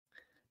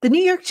The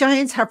New York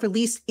Giants have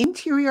released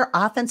interior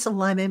offensive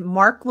lineman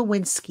Mark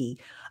Glowinski,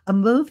 a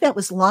move that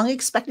was long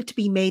expected to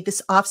be made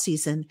this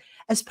offseason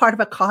as part of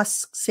a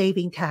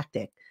cost-saving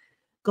tactic.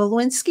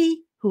 Glowinski,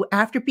 who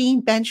after being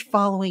benched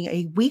following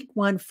a Week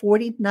 1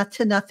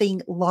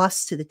 40-0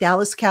 loss to the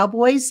Dallas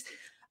Cowboys,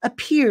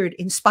 appeared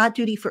in spot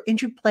duty for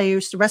injured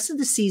players the rest of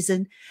the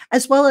season,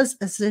 as well as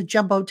a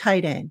jumbo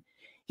tight end.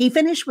 He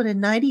finished with a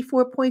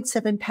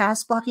 94.7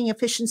 pass blocking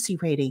efficiency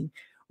rating,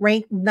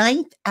 ranked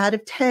 9th out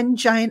of 10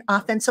 Giant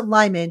offensive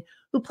linemen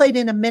who played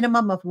in a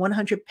minimum of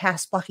 100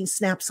 pass blocking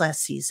snaps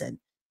last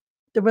season.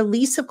 The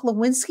release of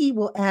Glowinski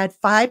will add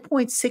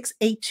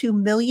 $5.682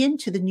 million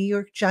to the New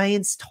York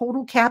Giants'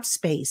 total cap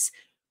space,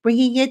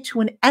 bringing it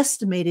to an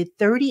estimated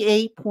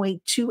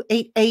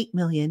 $38.288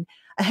 million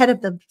ahead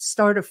of the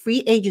start of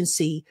free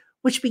agency,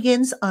 which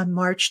begins on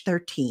March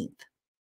 13th.